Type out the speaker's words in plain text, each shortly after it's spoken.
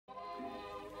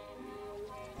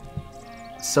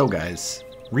So guys,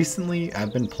 recently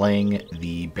I've been playing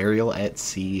the Burial at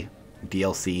Sea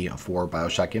DLC for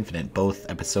Bioshock Infinite, both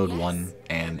Episode 1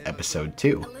 and Episode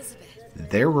 2.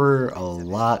 There were a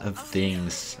lot of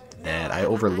things that I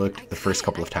overlooked the first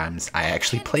couple of times I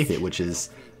actually played it, which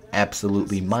is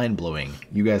absolutely mind-blowing.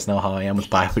 You guys know how I am with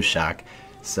Bioshock,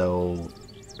 so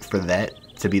for that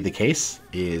to be the case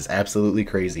is absolutely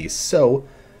crazy. So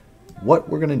what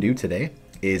we're going to do today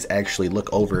is actually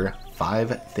look over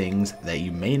 5 things that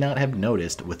you may not have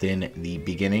noticed within the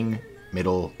beginning,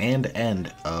 middle, and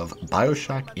end of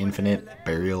Bioshock Infinite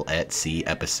Burial at Sea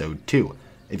Episode 2.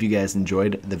 If you guys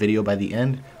enjoyed the video by the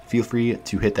end, feel free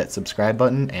to hit that subscribe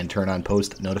button and turn on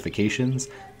post notifications.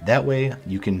 That way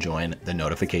you can join the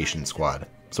notification squad.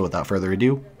 So without further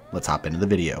ado, let's hop into the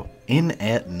video. In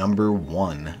at number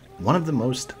 1, one of the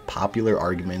most popular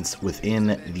arguments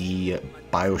within the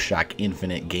Bioshock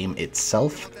Infinite game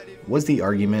itself was the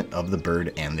argument of the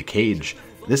bird and the cage.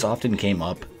 This often came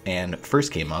up, and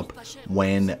first came up,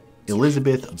 when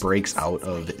Elizabeth breaks out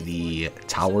of the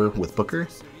tower with Booker,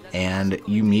 and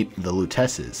you meet the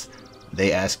Lutesses.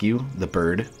 They ask you, the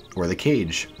bird or the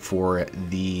cage, for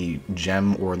the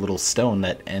gem or little stone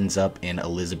that ends up in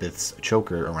Elizabeth's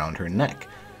choker around her neck.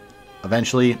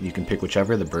 Eventually, you can pick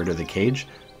whichever, the bird or the cage.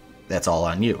 That's all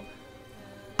on you.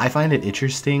 I find it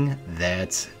interesting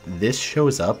that this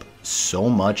shows up so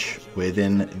much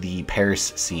within the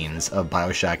Paris scenes of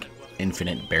Bioshock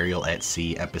Infinite Burial at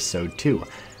Sea Episode 2.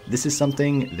 This is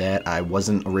something that I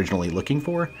wasn't originally looking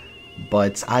for,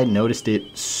 but I noticed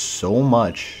it so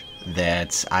much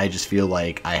that I just feel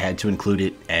like I had to include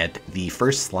it at the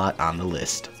first slot on the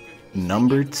list.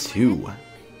 Number 2.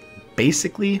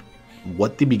 Basically,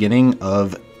 what the beginning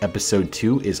of Episode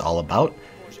 2 is all about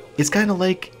is kind of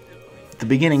like the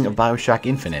beginning of Bioshock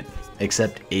Infinite,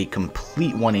 except a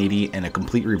complete 180 and a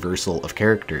complete reversal of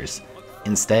characters.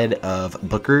 Instead of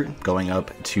Booker going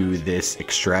up to this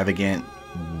extravagant,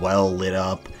 well-lit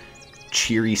up,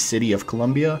 cheery city of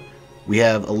Columbia, we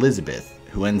have Elizabeth,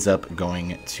 who ends up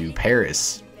going to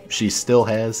Paris. She still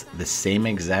has the same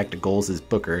exact goals as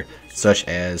Booker, such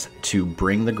as to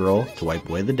bring the girl to wipe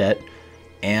away the debt,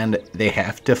 and they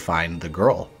have to find the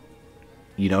girl.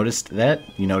 You noticed that?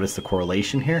 You noticed the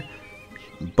correlation here?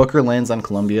 Booker lands on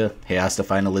Columbia, he has to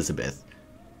find Elizabeth.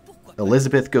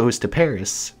 Elizabeth goes to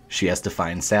Paris, she has to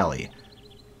find Sally.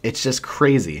 It's just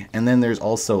crazy. And then there's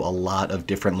also a lot of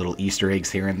different little Easter eggs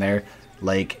here and there.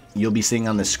 Like, you'll be seeing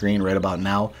on the screen right about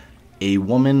now, a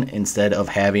woman, instead of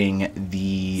having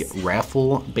the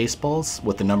raffle baseballs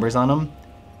with the numbers on them,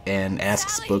 and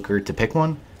asks Booker to pick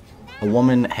one, a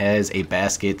woman has a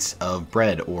basket of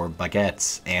bread or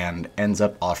baguettes and ends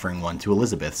up offering one to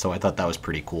Elizabeth, so I thought that was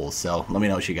pretty cool. So let me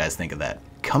know what you guys think of that.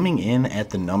 Coming in at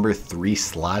the number 3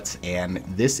 slot, and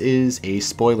this is a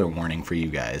spoiler warning for you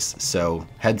guys, so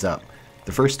heads up.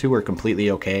 The first 2 are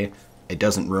completely okay. It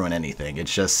doesn't ruin anything.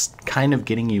 It's just kind of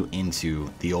getting you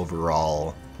into the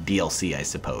overall DLC, I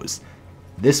suppose.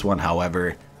 This one,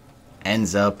 however,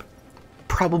 ends up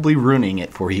probably ruining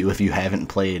it for you if you haven't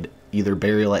played either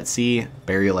Burial at Sea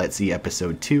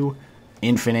Episode 2,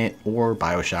 Infinite, or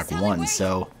Bioshock 1,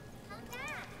 so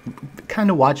kind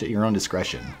of watch at your own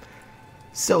discretion.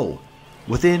 So,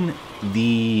 within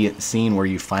the scene where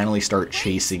you finally start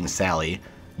chasing Sally,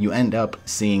 you end up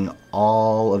seeing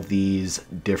all of these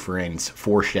different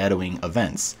foreshadowing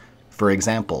events. For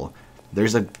example,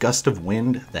 there's a gust of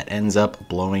wind that ends up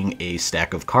blowing a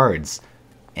stack of cards,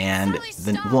 and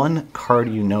the one card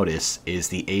you notice is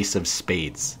the Ace of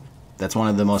Spades. That's one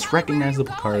of the most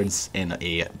recognizable cards in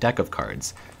a deck of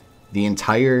cards. The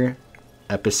entire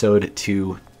Episode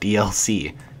 2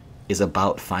 DLC is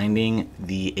about finding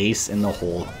the ace in the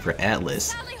hole for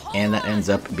Atlas, and that ends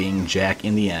up being Jack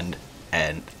in the end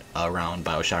and around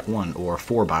Bioshock 1, or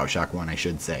for Bioshock 1 I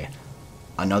should say.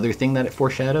 Another thing that it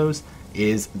foreshadows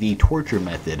is the torture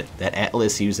method that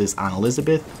Atlas uses on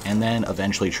Elizabeth and then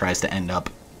eventually tries to end up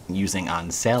using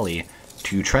on Sally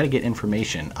to try to get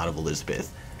information out of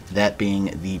Elizabeth. That being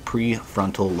the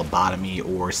prefrontal lobotomy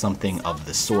or something of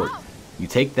the sort. You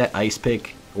take that ice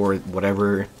pick, or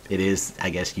whatever it is, I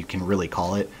guess you can really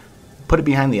call it, put it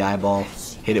behind the eyeball,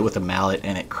 hit it with a mallet,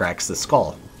 and it cracks the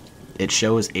skull. It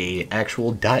shows a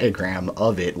actual diagram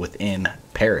of it within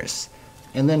Paris.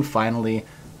 And then finally,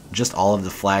 just all of the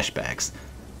flashbacks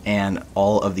and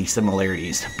all of the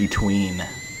similarities between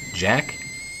Jack,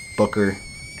 Booker,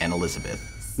 and Elizabeth.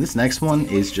 This next one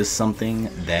is just something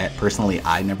that personally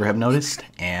I never have noticed,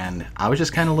 and I was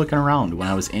just kind of looking around when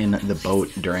I was in the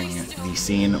boat during the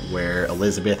scene where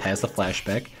Elizabeth has the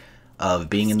flashback of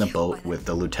being in the boat with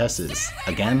the Lutesses.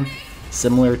 Again,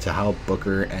 similar to how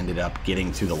Booker ended up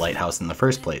getting to the lighthouse in the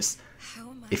first place.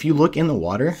 If you look in the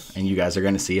water, and you guys are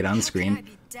going to see it on screen,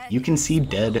 you can see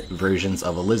dead versions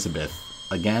of Elizabeth.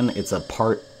 Again, it's a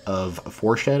part of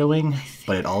foreshadowing,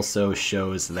 but it also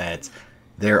shows that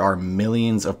there are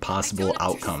millions of possible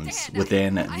outcomes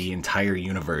within the entire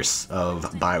universe of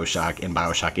Bioshock and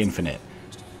Bioshock Infinite.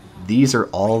 These are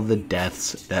all the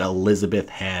deaths that Elizabeth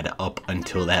had up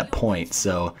until that point,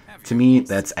 so to me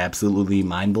that's absolutely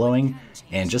mind-blowing,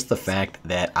 and just the fact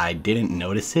that I didn't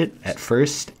notice it at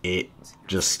first, it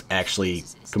just actually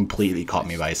completely caught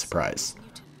me by surprise.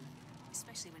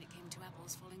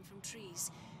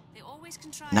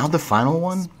 Now the final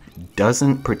one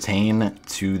doesn't pertain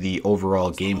to the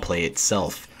overall gameplay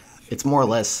itself. It's more or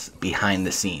less behind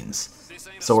the scenes.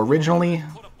 So originally,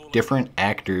 different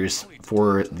actors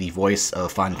for the voice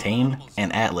of Fontaine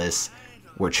and Atlas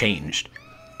were changed.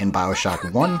 In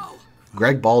Bioshock 1,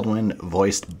 Greg Baldwin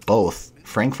voiced both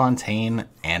Frank Fontaine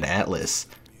and Atlas.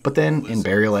 But then in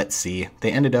Burial at Sea,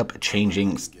 they ended up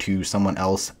changing to someone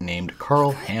else named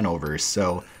Carl Hanover.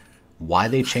 So why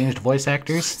they changed voice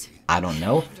actors? I don't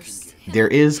know. There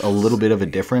is a little bit of a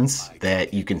difference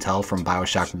that you can tell from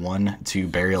Bioshock 1 to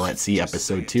Burial at Sea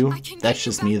Episode 2. That's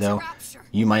just me though.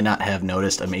 You might not have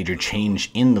noticed a major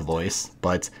change in the voice,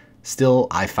 but still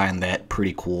I find that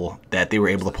pretty cool that they were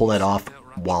able to pull that off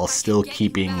while still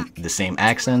keeping the same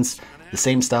accents, the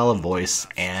same style of voice,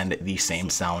 and the same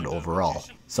sound overall.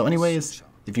 So anyways,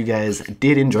 if you guys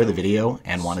did enjoy the video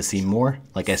and want to see more,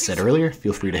 like I said earlier,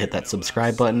 feel free to hit that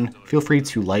subscribe button. Feel free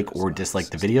to like or dislike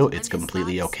the video, it's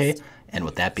completely okay. And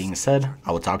with that being said,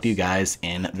 I will talk to you guys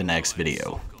in the next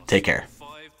video. Take care.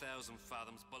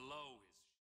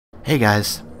 Hey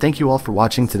guys, thank you all for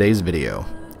watching today's video.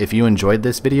 If you enjoyed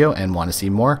this video and want to see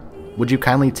more, would you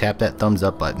kindly tap that thumbs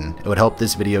up button? It would help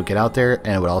this video get out there,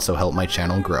 and it would also help my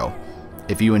channel grow.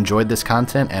 If you enjoyed this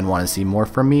content and want to see more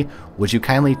from me, would you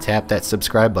kindly tap that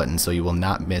subscribe button so you will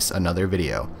not miss another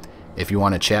video. If you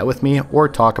want to chat with me or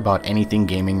talk about anything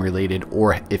gaming related,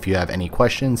 or if you have any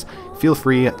questions, feel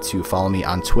free to follow me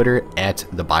on Twitter at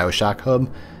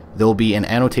TheBioshockHub. There will be an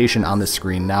annotation on the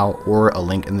screen now or a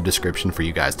link in the description for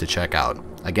you guys to check out.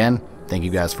 Again, thank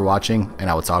you guys for watching, and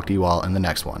I will talk to you all in the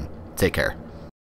next one. Take care.